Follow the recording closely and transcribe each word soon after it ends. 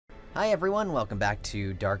Hi everyone, welcome back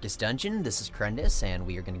to Darkest Dungeon. This is Crendus, and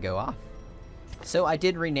we are gonna go off. So I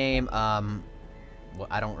did rename, I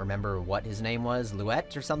don't remember what his name was,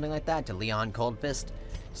 Luet or something like that, to Leon Coldfist.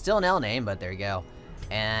 Still an L name, but there you go.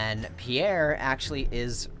 And Pierre actually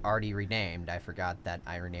is already renamed. I forgot that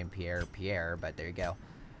I renamed Pierre, but there you go.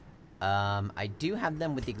 I do have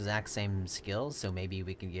them with the exact same skills, so maybe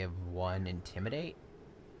we can give one Intimidate?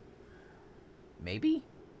 Maybe?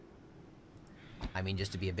 I mean,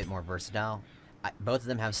 just to be a bit more versatile. Both of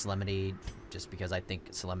them have Solemnity, just because I think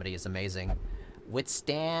Solemnity is amazing.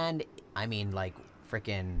 Withstand, I mean, like,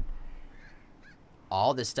 frickin'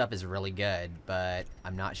 all this stuff is really good, but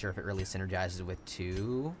I'm not sure if it really synergizes with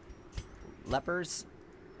two lepers.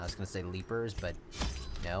 I was gonna say leapers, but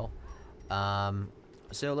no.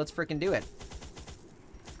 So let's frickin' do it.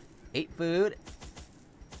 8 food.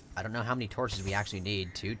 I don't know how many torches we actually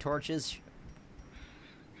need. 2 torches?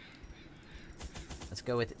 Let's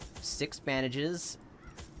go with 6 bandages,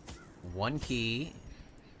 1 key,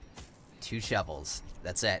 2 shovels.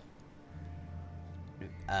 That's it.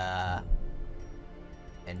 And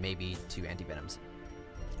maybe 2 antivenoms.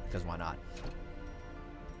 Because why not?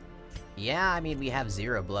 Yeah, I mean, we have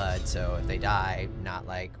 0 blood, so if they die, not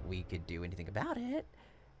like we could do anything about it.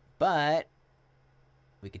 But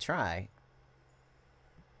we could try.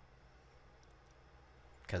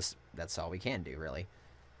 Because that's all we can do, really.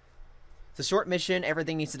 It's a short mission,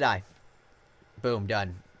 everything needs to die. Boom,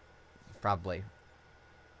 done. Probably.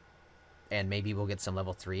 And maybe we'll get some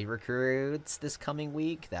level 3 recruits this coming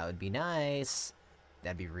week. That would be nice.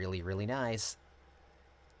 That'd be really, really nice.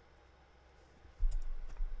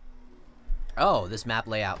 Oh, this map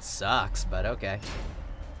layout sucks, but okay.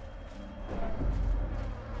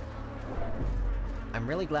 I'm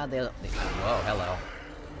really glad they whoa, hello.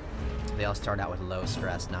 They all start out with low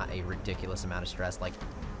stress, not a ridiculous amount of stress, like,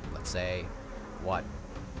 let's say, what,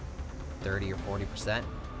 30 or 40%?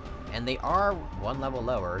 And they are 1 level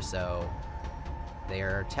lower, so they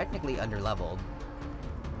are technically under-leveled.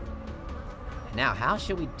 Now, how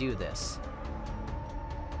should we do this?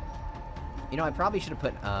 You know, I probably should have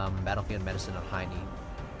put Battlefield Medicine on Heine,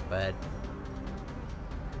 but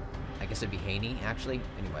I guess it'd be Haney, actually.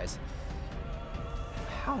 Anyways,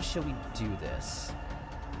 how should we do this?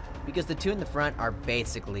 Because the 2 in the front are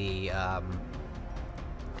basically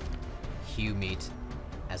Hue meat,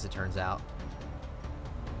 as it turns out.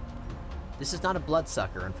 This is not a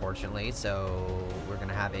bloodsucker, unfortunately, so we're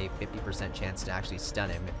gonna have a 50% chance to actually stun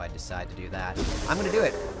him if I decide to do that. I'm gonna do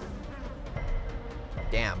it!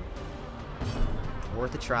 Damn.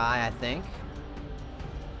 Worth a try, I think.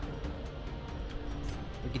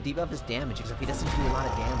 We could debuff his damage, except he doesn't do a lot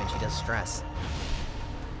of damage, he does stress.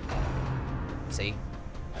 See?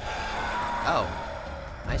 Oh.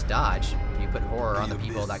 Nice dodge. You put horror on the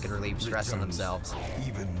people that can relieve stress on themselves.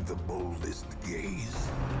 Even the boldest gaze.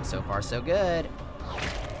 So far, so good.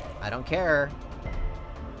 I don't care.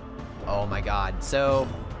 Oh my god. So,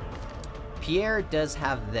 Pierre does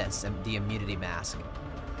have this, the immunity mask.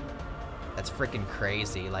 That's freaking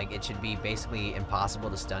crazy. Like, it should be basically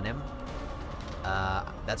impossible to stun him.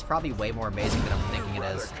 That's probably way more amazing than I'm thinking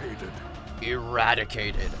it is.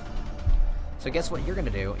 Eradicated. So guess what you're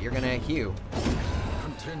gonna do? You're gonna hew.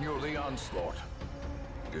 Continue the onslaught.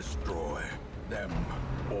 Destroy them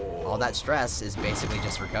all. All that stress is basically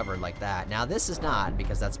just recovered like that. Now this is not,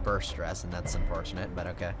 because that's burst stress, and that's unfortunate, but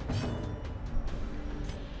okay.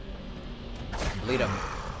 Bleed him.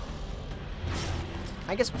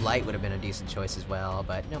 I guess Blight would have been a decent choice as well,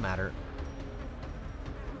 but no matter.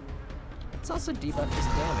 Let's also debuff his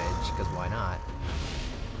damage, because why not?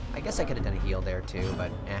 I guess I could have done a heal there too,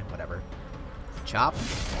 but whatever. Chop,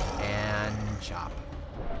 and chop.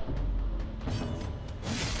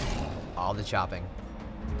 All the chopping.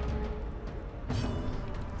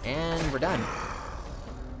 And we're done.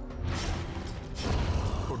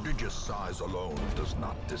 Prodigious size alone does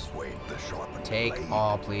not dissuade the sharpened Take blade.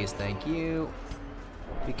 all, please, thank you.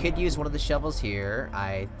 We could use one of the shovels here.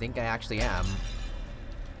 I think I actually am.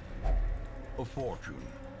 A fortune.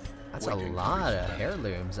 That's a lot of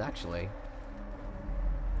heirlooms, actually.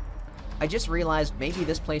 I just realized maybe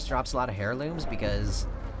this place drops a lot of heirlooms because,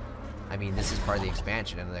 I mean, this is part of the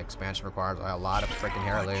expansion, and the expansion requires a lot of freaking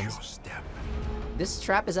heirlooms. This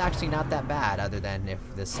trap is actually not that bad, other than if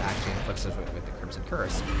this actually inflicts us with the Crimson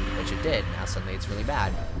Curse, which it did. Now suddenly it's really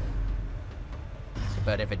bad.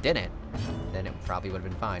 But if it didn't, then it probably would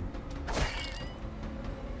have been fine.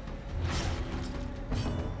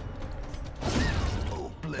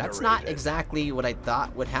 That's not exactly what I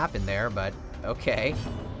thought would happen there, but okay.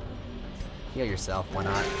 Heal yourself, why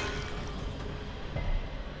not?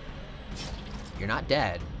 You're not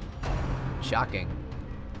dead. Shocking.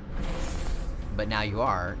 but now you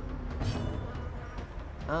are.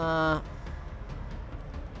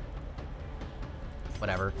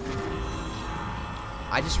 Whatever.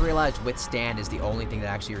 I just realized Withstand is the only thing that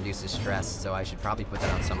actually reduces stress, so I should probably put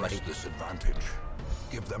that on somebody. Press this advantage.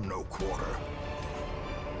 Give them no quarter.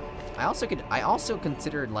 I also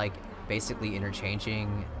considered, like, basically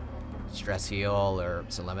interchanging stress heal or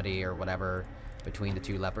solemnity or whatever between the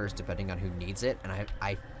two lepers depending on who needs it, and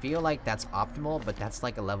I feel like that's optimal, but that's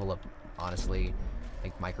like a level of, honestly,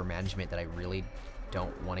 like, micromanagement that I really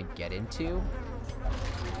don't want to get into.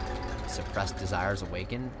 Suppressed desires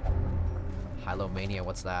awaken. Hylomania,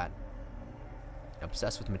 what's that?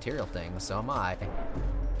 Obsessed with material things, so am I.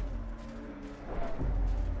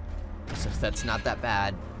 So that's not that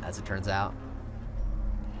bad, as it turns out.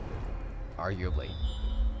 Arguably.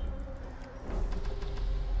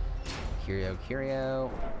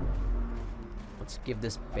 Curio. Let's give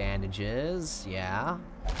this bandages, yeah.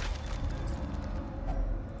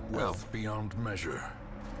 Wealth beyond measure.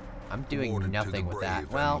 I'm doing nothing with that.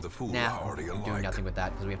 Well, nah, I'm doing nothing with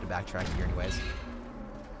that because we have to backtrack here anyways.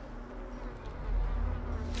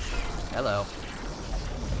 Hello.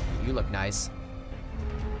 You look nice.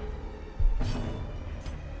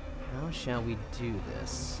 How shall we do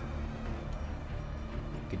this?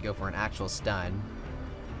 Could go for an actual stun.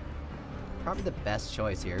 Probably the best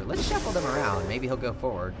choice here. Let's shuffle them around. Maybe he'll go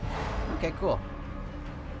forward. Okay, cool.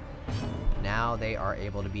 Now they are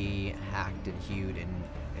able to be hacked and hewed, and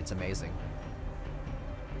it's amazing.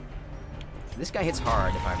 This guy hits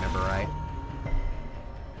hard, if I remember right.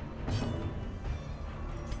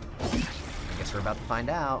 I guess we're about to find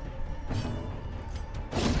out.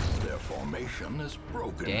 Their formation is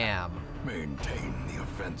broken. Damn. Maintain the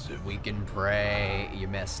offensive. We can pray. You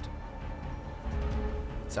missed.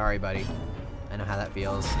 Sorry, buddy. I know how that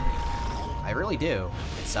feels. I really do.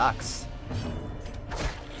 It sucks.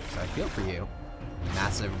 So I feel for you.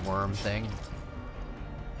 Massive worm thing.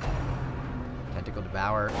 Tentacle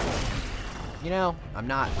devour. You know, I'm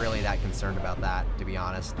not really that concerned about that, to be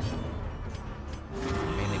honest.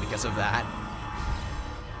 Mainly because of that.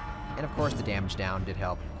 And of course the damage down did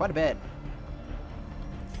help quite a bit.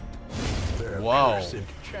 Whoa.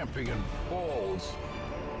 Champion falls.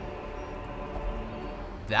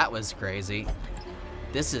 That was crazy.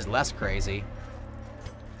 This is less crazy.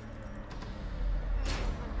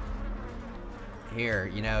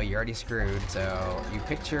 Here, you know, you're already screwed, so you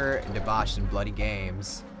picture debauched and bloody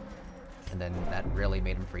games. And then that really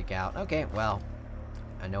made him freak out. Okay, well,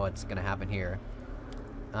 I know what's gonna happen here.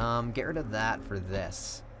 Get rid of that for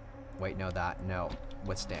this. Wait, no, that, no.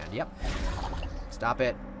 Withstand, yep. Stop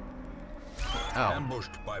it. Oh.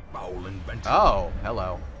 Ambushed by foul invention. Oh,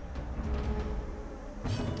 hello.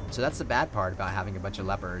 So that's the bad part about having a bunch of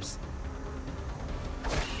lepers.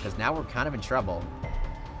 Because now we're kind of in trouble.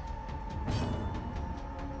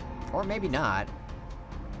 Or maybe not.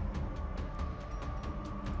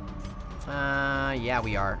 Yeah,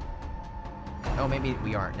 we are. Oh, maybe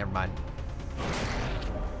we aren't. Never mind.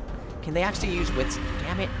 Can they actually use wits?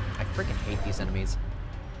 Damn it. I freaking hate these enemies.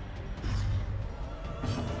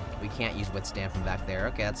 We can't use withstand from back there.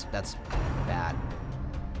 Okay, that's bad.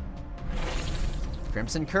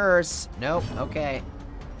 Crimson Curse. Nope. Okay.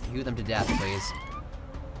 Hew them to death, please.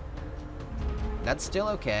 That's still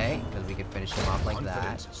okay, because we could finish them off like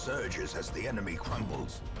that. Surges as the enemy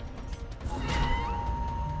crumbles.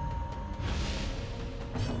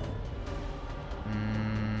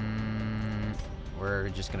 We're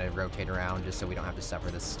just gonna rotate around just so we don't have to suffer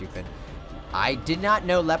this stupid... I did not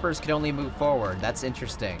know lepers could only move forward. That's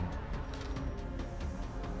interesting.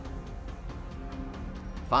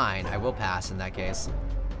 Fine, I will pass in that case.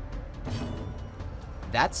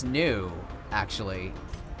 That's new, actually.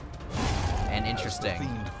 And interesting. As the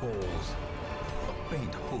fiend falls, a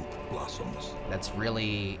faint hope blossoms. That's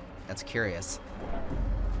really... that's curious.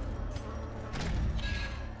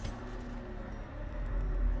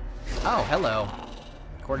 Oh, hello.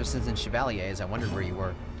 Courtesans and chevaliers, I wondered where you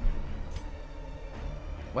were.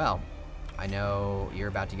 Well, I know you're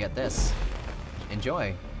about to get this.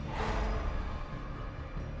 Enjoy.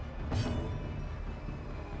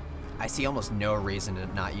 I see almost no reason to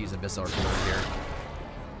not use Abyssal Recorder here.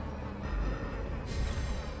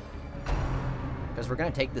 Because we're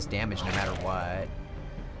gonna take this damage no matter what.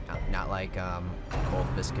 Not like Cold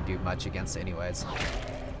Fist could do much against it anyways.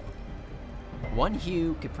 One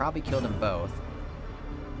hew could probably kill them both.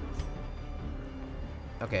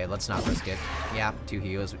 Okay, let's not risk it. Yeah, two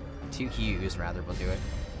hews rather will do it.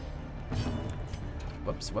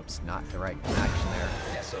 Whoops, not the right action there.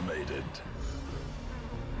 Decimated.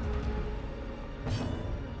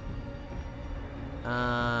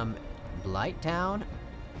 Blight Town?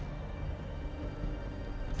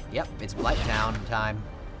 Yep, it's Blight Town time.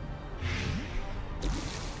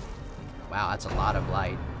 Wow, that's a lot of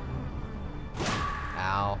blight.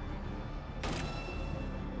 Ow.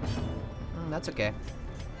 That's okay.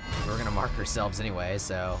 We're gonna mark ourselves anyway,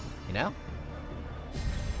 so, you know?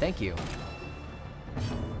 Thank you.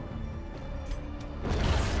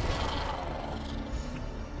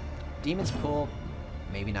 Demon's Pool,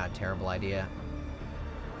 maybe not a terrible idea.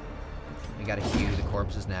 We gotta hew the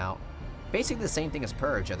corpses now. Basically the same thing as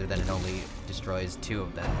Purge, other than it only destroys 2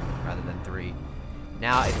 of them, rather than 3.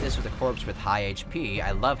 Now, if this was a corpse with high HP,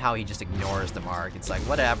 I love how he just ignores the mark. It's like,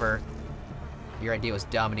 whatever. Your idea was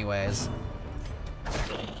dumb anyways.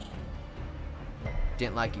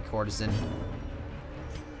 Didn't like you, Courtesan.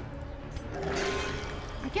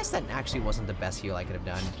 I guess that actually wasn't the best heal I could have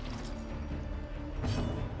done.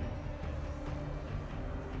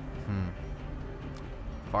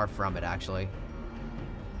 Far from it, actually.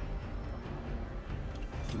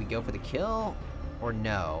 Do we go for the kill? Or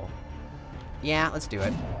no? Yeah, let's do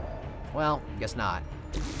it. Well, guess not.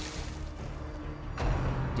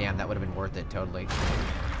 Damn, that would have been worth it, totally.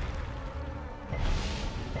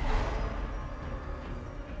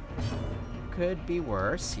 Could be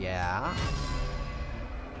worse, yeah.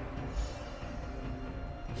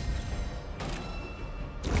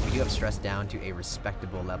 We do have stress down to a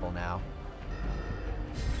respectable level now.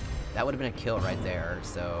 That would have been a kill right there,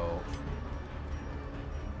 so...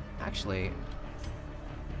 Actually...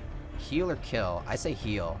 Heal or kill? I say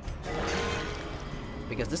heal.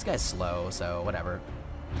 Because this guy's slow, so whatever.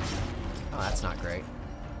 Oh, that's not great.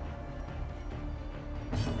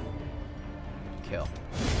 Kill.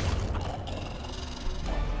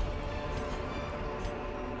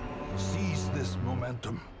 Seize this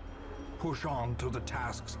momentum. Push on to the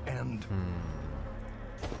task's end.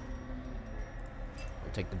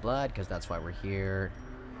 We'll take the blood, because that's why we're here.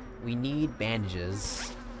 We need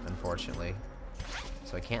bandages, unfortunately.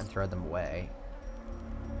 So I can't throw them away.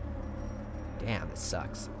 Damn, this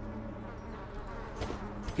sucks.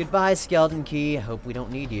 Goodbye, Skeleton Key. I hope we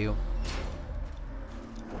don't need you.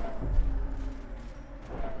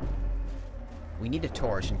 We need a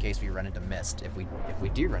torch in case we run into mist. If we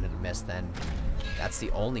do run into mist, then that's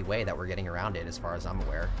the only way that we're getting around it, as far as I'm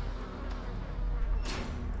aware.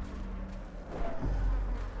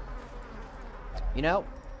 You know,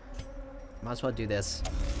 might as well do this.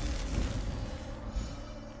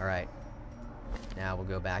 Alright. Now we'll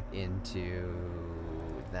go back into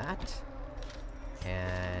that.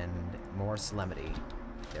 And more Solemnity.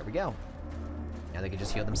 There we go. Now they can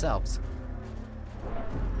just heal themselves.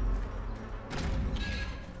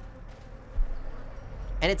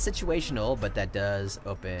 And it's situational, but that does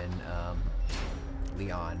open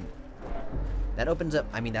Leon. That opens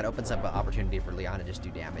up, that opens up an opportunity for Leon to just do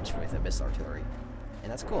damage with Abyss Artillery.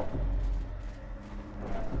 And that's cool.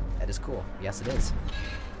 That is cool. Yes, it is.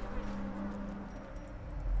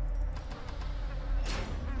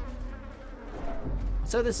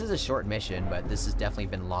 So this is a short mission, but this has definitely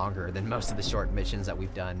been longer than most of the short missions that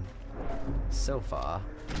we've done so far.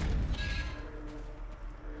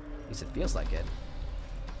 At least it feels like it.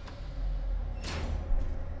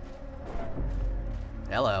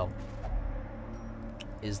 Hello.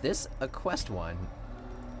 Is this a quest one?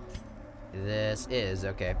 This is,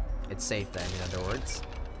 okay. It's safe then, in other words.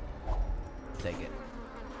 Take it.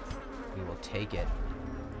 We will take it.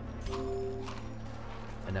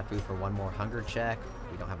 Enough food for one more hunger check.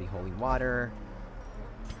 We don't have any holy water.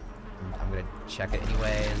 I'm gonna check it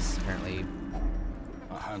anyways. Apparently,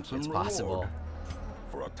 A handsome it's possible. reward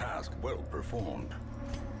for a task well performed.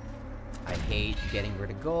 I hate getting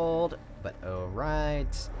rid of gold, but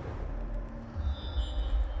alright.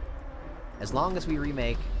 As long as we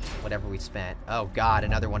remake whatever we spent. Oh god,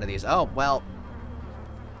 another one of these. Oh, well.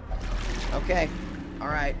 Okay.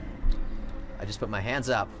 Alright. I just put my hands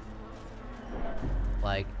up.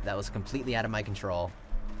 Like, that was completely out of my control.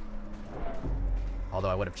 Although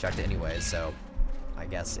I would have checked it anyways, so I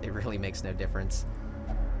guess it really makes no difference.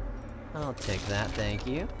 I'll take that, thank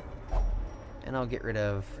you. And I'll get rid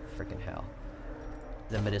of frickin' hell.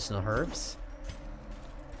 The medicinal herbs.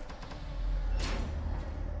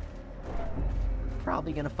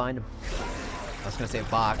 Probably gonna find a... I was gonna say a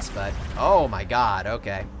box, but... Oh my god,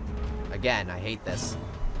 okay. Again, I hate this.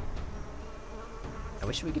 I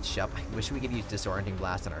wish we could shove... I wish we could use Disorienting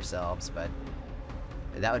Blast on ourselves, but...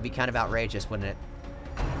 That would be kind of outrageous, wouldn't it?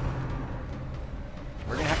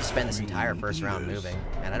 We're gonna have to spend this entire first round moving,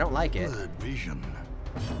 and I don't like it. Vision.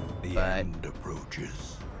 The But- end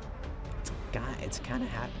approaches. It's kind of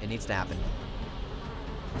it needs to happen.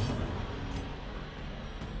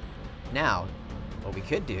 Now, what we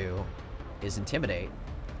could do is intimidate,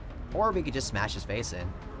 or we could just smash his face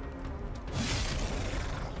in.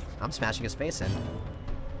 I'm smashing his face in.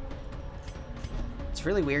 It's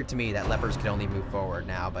really weird to me that lepers can only move forward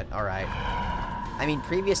now, but alright. I mean,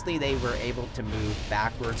 previously they were able to move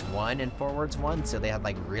backwards 1 and forwards 1, so they had,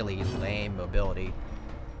 like, really lame mobility.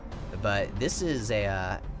 But this is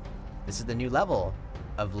the new level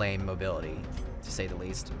of lame mobility, to say the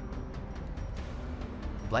least.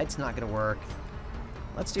 Blight's not gonna work.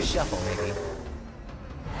 Let's do shuffle, maybe.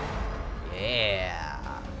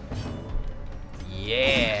 Yeah.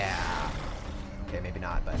 Yeah. Okay, maybe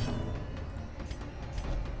not, but...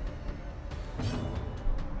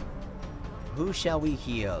 Who shall we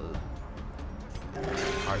heal?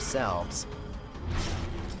 Ourselves.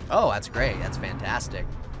 Oh, that's great. That's fantastic.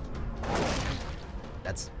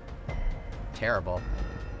 That's terrible.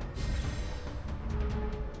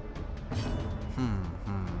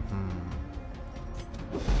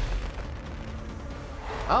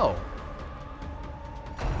 Oh.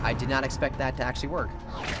 I did not expect that to actually work.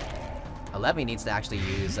 11 needs to actually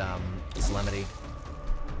use Solemnity.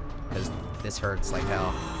 Because this hurts like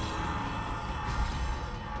hell.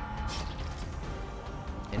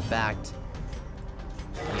 In fact,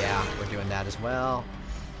 yeah, we're doing that as well.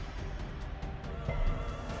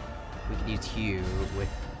 We could use Hugh with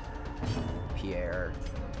Pierre.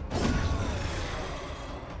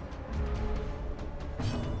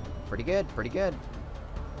 Pretty good, pretty good.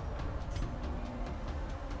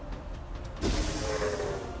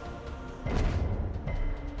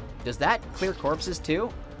 Does that clear corpses too?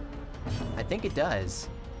 I think it does.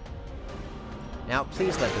 Now,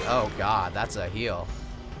 please let the— oh god, that's a heal.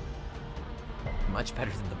 Much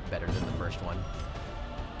better than the first one.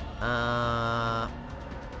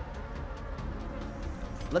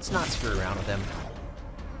 Let's not screw around with him.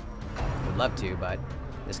 Would love to, but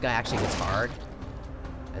this guy actually hits hard,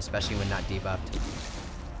 especially when not debuffed.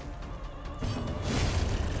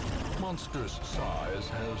 Monstrous size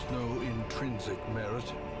has no intrinsic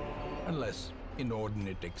merit, unless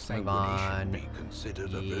inordinate exsanguination be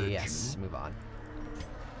considered a virtue. Yes, move on.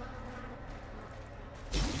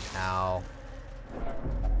 Ow.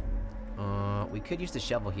 We could use the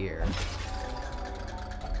shovel here.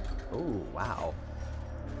 Oh, wow.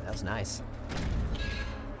 That was nice.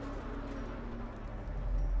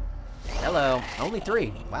 Hello. Only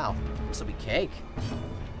 3. Wow. This will be cake.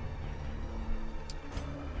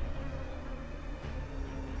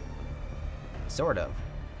 Sort of.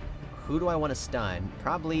 Who do I want to stun?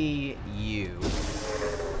 Probably you.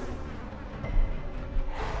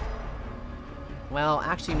 Well,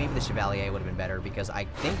 actually, maybe the Chevalier would have been better, because I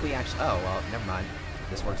think we actually— oh, well, never mind.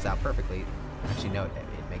 This works out perfectly. Actually, no, it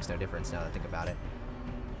makes no difference now that I think about it.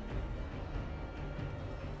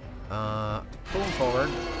 Pull him forward,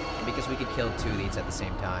 because we could kill 2 of these at the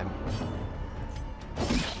same time.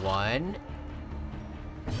 1,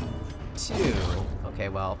 2. Okay,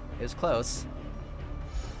 well, it was close.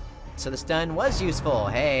 So the stun was useful.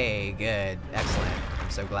 Hey, good. Excellent. I'm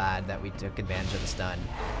so glad that we took advantage of the stun.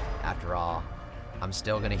 After all, I'm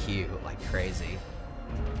still gonna hew like crazy.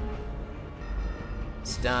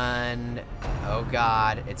 Stun. Oh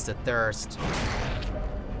god, it's the thirst.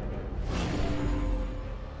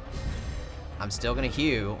 I'm still gonna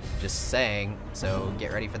hew, just saying, so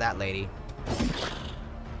get ready for that, lady.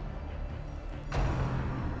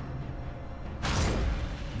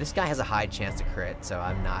 This guy has a high chance to crit, so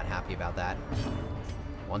I'm not happy about that.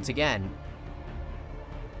 Once again.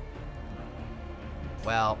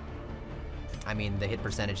 Well, I mean, the hit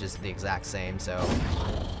percentage is the exact same, so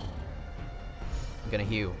I'm gonna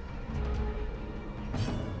hew.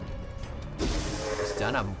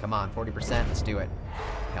 Stun him. Come on, 40%. Let's do it.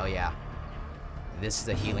 Hell yeah. This is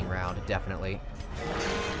a healing round, definitely.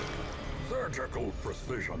 Surgical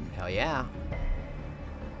precision. Hell yeah.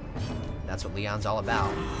 That's what Leon's all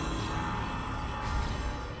about.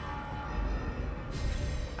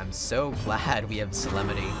 I'm so glad we have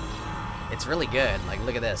Solemnity. It's really good. Like,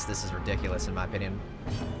 look at this. This is ridiculous, in my opinion.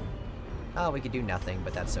 Oh, we could do nothing,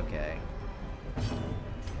 but that's okay.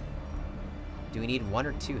 Do we need 1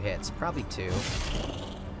 or 2 hits? Probably 2.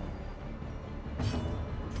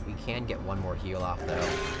 We can get 1 more heal off, though.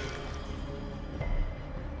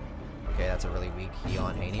 Okay, that's a really weak heal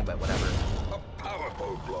on Haney, but whatever. A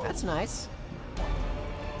powerful blow. That's nice.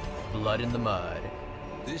 Blood in the mud.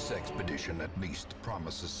 This expedition at least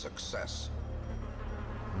promises success.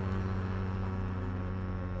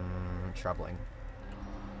 Troubling.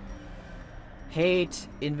 Hate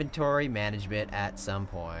inventory management at some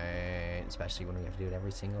point, especially when we have to do it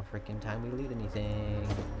every single freaking time we loot anything.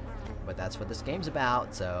 But that's what this game's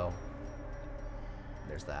about, so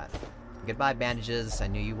there's that. Goodbye, bandages. I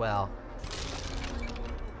knew you well.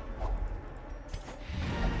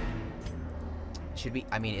 Should we...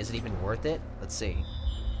 I mean, is it even worth it? Let's see.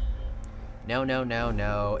 No, no, no,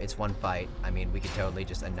 no. It's one fight. I mean, we could totally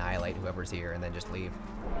just annihilate whoever's here and then just leave.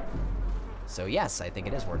 So yes, I think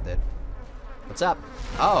it is worth it. What's up?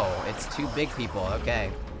 Oh, it's 2 big people.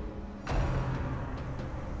 Okay.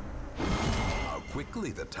 How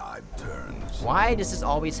quickly the tide turns. Why does this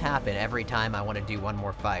always happen every time I want to do one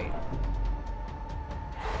more fight?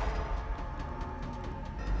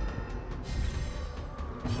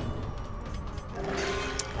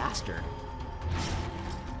 Bastard.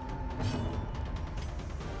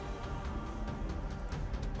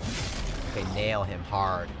 Okay, nail him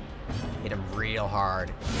hard. Hit him real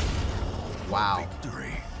hard. Wow.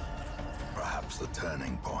 Victory. Perhaps the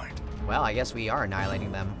turning point. Well, I guess we are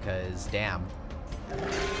annihilating them, because, damn.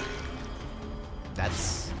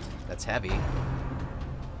 That's heavy.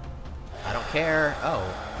 I don't care. Oh,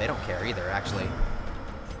 they don't care either, actually.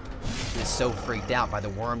 He was so freaked out by the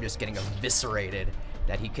worm just getting eviscerated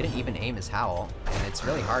that he couldn't even aim his howl. And it's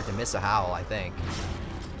really hard to miss a howl, I think.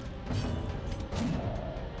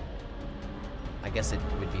 I guess it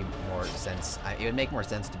would be more sense. It would make more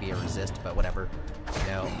sense to be a resist, but whatever. You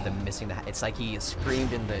know, the missing the. It's like he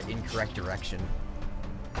screamed in the incorrect direction.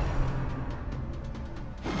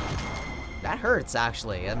 That hurts,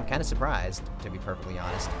 actually. I'm kind of surprised, to be perfectly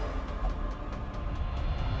honest.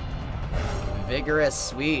 Vigorous,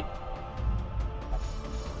 sweet.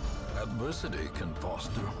 Adversity can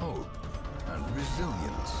foster hope and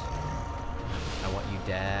resilience. I want you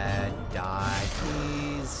dead. Die,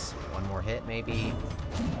 please. One more hit, maybe.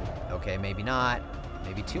 Okay, maybe not.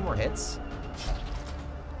 Maybe 2 more hits.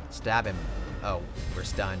 Stab him. Oh, we're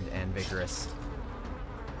stunned and vigorous.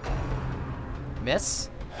 Miss?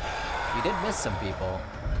 You did miss some people.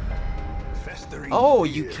 Festering Oh,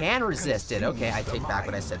 you fear can resist it. Okay, I consumes the take back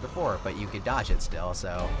what I mind. said before, but you could dodge it still,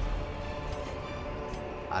 so...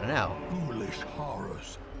 I don't know. Foolish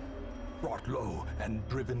horrors. Brought low and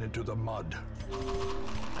driven into the mud.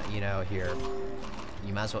 You know, here.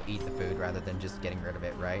 You might as well eat the food rather than just getting rid of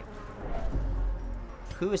it, right?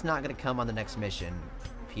 Who is not going to come on the next mission?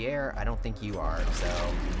 Pierre, I don't think you are,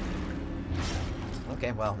 so...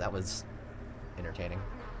 Okay, well, that was entertaining.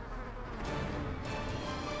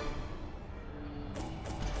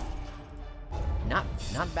 Not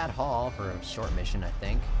a bad haul for a short mission, I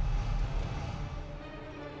think.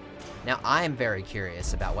 Now, I am very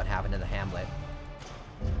curious about what happened in the hamlet.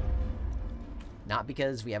 Not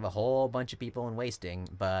because we have a whole bunch of people in wasting,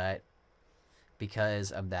 but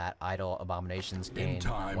because of that idle abominations gain In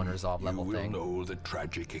time, one resolve level you will thing. know the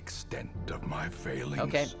tragic extent of my failings.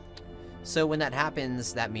 Okay. So when that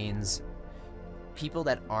happens, that means people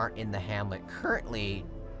that aren't in the hamlet currently...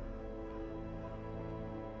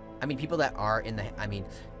 I mean, people that are in the... I mean,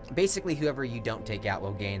 basically whoever you don't take out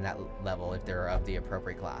will gain that level if they're of the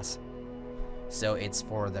appropriate class. So it's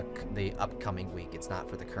for the upcoming week. It's not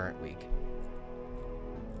for the current week.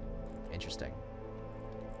 Interesting.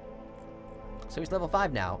 So he's level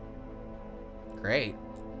 5 now. Great.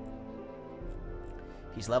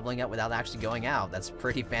 He's leveling up without actually going out. That's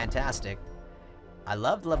pretty fantastic. I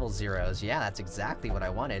loved level 0s. Yeah, that's exactly what I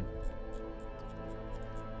wanted.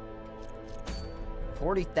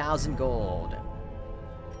 40,000 gold.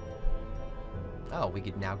 Oh, we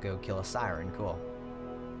could now go kill a siren. Cool.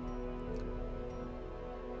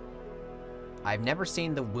 I've never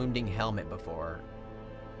seen the wounding helmet before.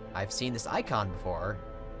 I've seen this icon before.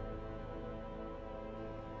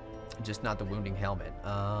 Just not the wounding helmet.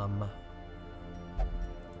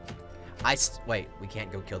 Wait, we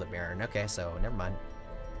can't go kill the Baron. Okay, so never mind.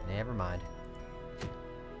 Never mind.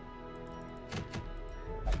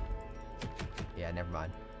 Yeah, never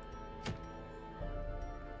mind.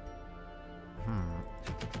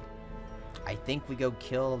 I think we go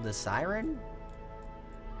kill the siren?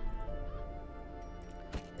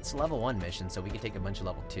 It's a level 1 mission, so we could take a bunch of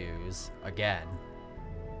level 2s. Again.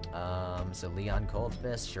 So Leon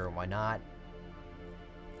Coldfist, sure, why not?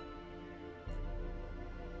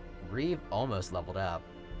 Reeve almost leveled up.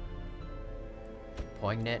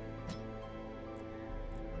 Poignant.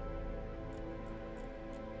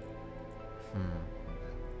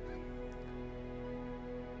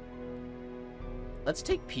 Let's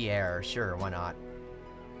take Pierre, sure, why not?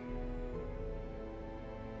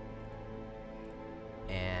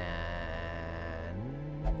 And...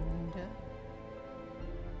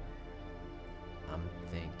 I'm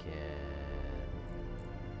thinking...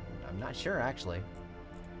 I'm not sure, actually.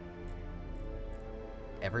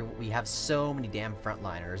 We have so many damn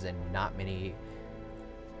frontliners and not many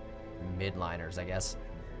midliners, I guess.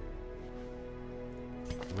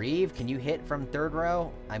 Reeve, can you hit from 3rd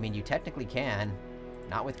row? I mean, you technically can.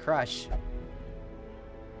 Not with Crush.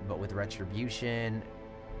 but with Retribution,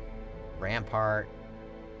 Rampart.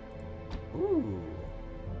 Ooh.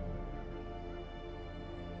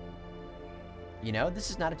 You know, this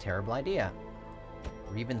is not a terrible idea.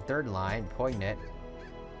 Or even third line, Poignant.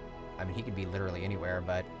 I mean, he could be literally anywhere,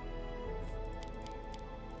 but...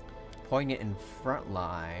 Poignant in front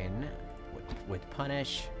line with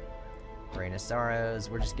Punish, Rain of Sorrows.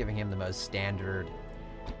 We're just giving him the most standard...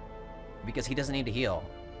 Because he doesn't need to heal.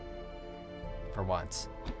 For once.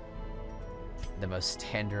 The most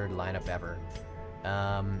standard lineup ever.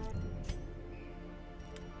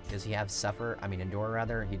 Does he have Suffer? I mean, Endure,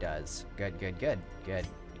 rather? He does. Good, good, good. Good,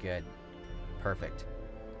 good. Perfect.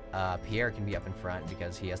 Pierre can be up in front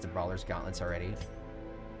because he has the Brawler's Gauntlets already.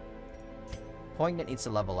 Poignant needs to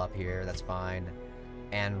level up here. That's fine.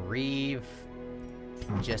 And Reeve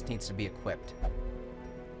just needs to be equipped.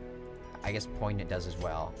 I guess Poignant does as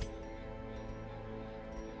well.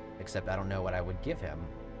 Except I don't know what I would give him.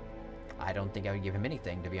 I don't think I would give him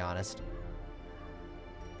anything, to be honest.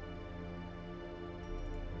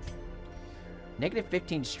 Negative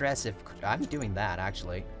 15 stress if... I'm doing that,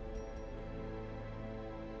 actually.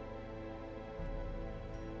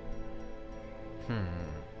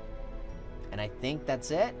 And I think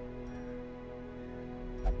that's it?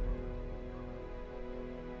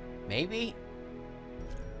 Maybe?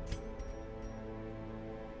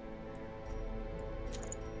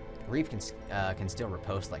 Reeve can still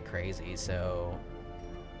riposte like crazy, so...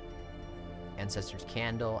 Ancestor's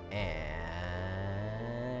Candle, and...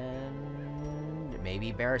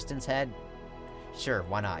 maybe Barristan's Head? Sure,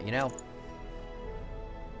 why not, you know?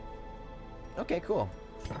 Okay, cool.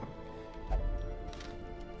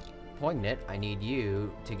 Poignant, I need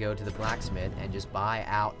you to go to the blacksmith and just buy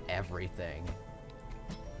out everything.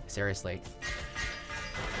 Seriously.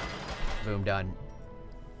 Boom, done.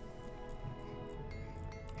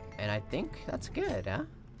 And I think that's good, huh?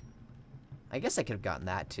 I guess I could have gotten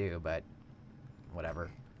that too, but whatever.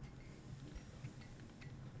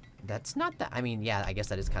 That's not that... I mean, yeah, I guess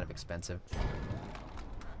that is kind of expensive.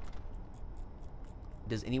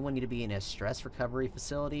 Does anyone need to be in a stress recovery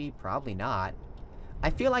facility? Probably not. I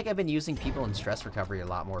feel like I've been using people in stress recovery a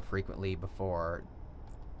lot more frequently before.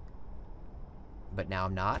 But now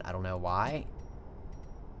I'm not. I don't know why.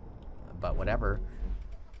 But whatever.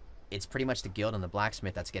 It's pretty much the guild and the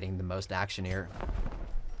blacksmith that's getting the most action here.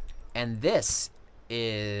 And this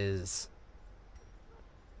is...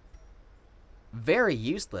 very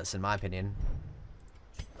useless, in my opinion.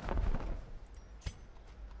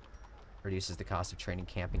 Reduces the cost of training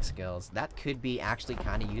camping skills. That could be actually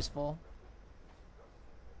kind of useful.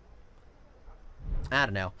 I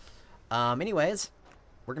don't know. Anyways,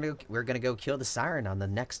 we're gonna go kill the siren on the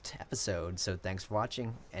next episode. So thanks for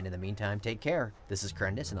watching, and in the meantime, take care. This is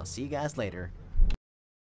Courtesan, and I'll see you guys later.